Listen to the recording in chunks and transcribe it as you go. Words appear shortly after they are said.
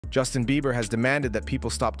Justin Bieber has demanded that people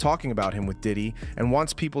stop talking about him with Diddy and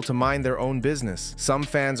wants people to mind their own business. Some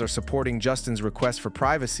fans are supporting Justin's request for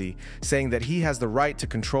privacy, saying that he has the right to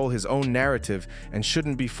control his own narrative and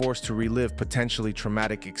shouldn't be forced to relive potentially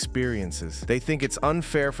traumatic experiences. They think it's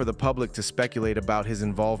unfair for the public to speculate about his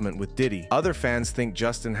involvement with Diddy. Other fans think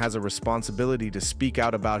Justin has a responsibility to speak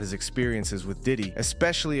out about his experiences with Diddy,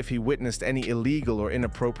 especially if he witnessed any illegal or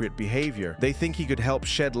inappropriate behavior. They think he could help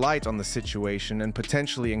shed light on the situation and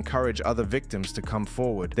potentially encourage other victims to come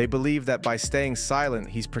forward. They believe that by staying silent,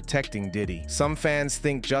 he's protecting Diddy. Some fans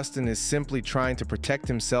think Justin is simply trying to protect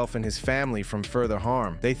himself and his family from further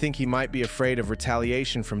harm. They think he might be afraid of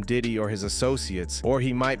retaliation from Diddy or his associates, or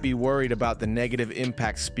he might be worried about the negative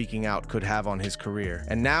impact speaking out could have on his career.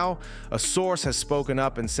 And now, a source has spoken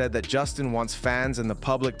up and said that Justin wants fans and the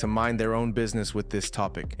public to mind their own business with this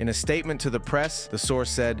topic. In a statement to the press, the source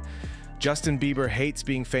said, "Justin Bieber hates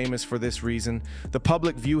being famous for this reason. The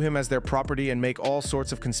public view him as their property and make all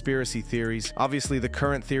sorts of conspiracy theories. Obviously, the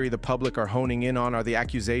current theory the public are honing in on are the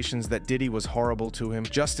accusations that Diddy was horrible to him.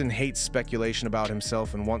 Justin hates speculation about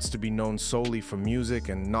himself and wants to be known solely for music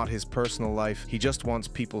and not his personal life. He just wants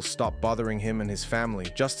people to stop bothering him and his family.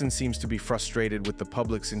 Justin seems to be frustrated with the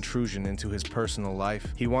public's intrusion into his personal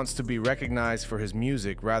life. He wants to be recognized for his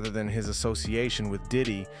music rather than his association with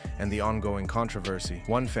Diddy and the ongoing controversy."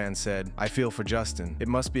 One fan said, "I feel for Justin. It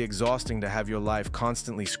must be exhausting to have your life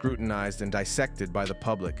constantly scrutinized and dissected by the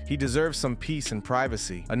public. He deserves some peace and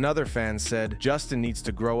privacy." Another fan said, "Justin needs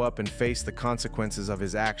to grow up and face the consequences of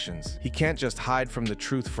his actions. He can't just hide from the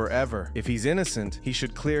truth forever. If he's innocent, he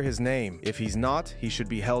should clear his name. If he's not, he should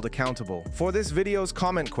be held accountable." For this video's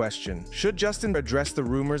comment question, should Justin address the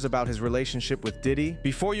rumors about his relationship with Diddy?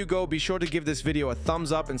 Before you go, be sure to give this video a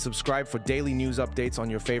thumbs up and subscribe for daily news updates on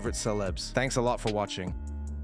your favorite celebs. Thanks a lot for watching.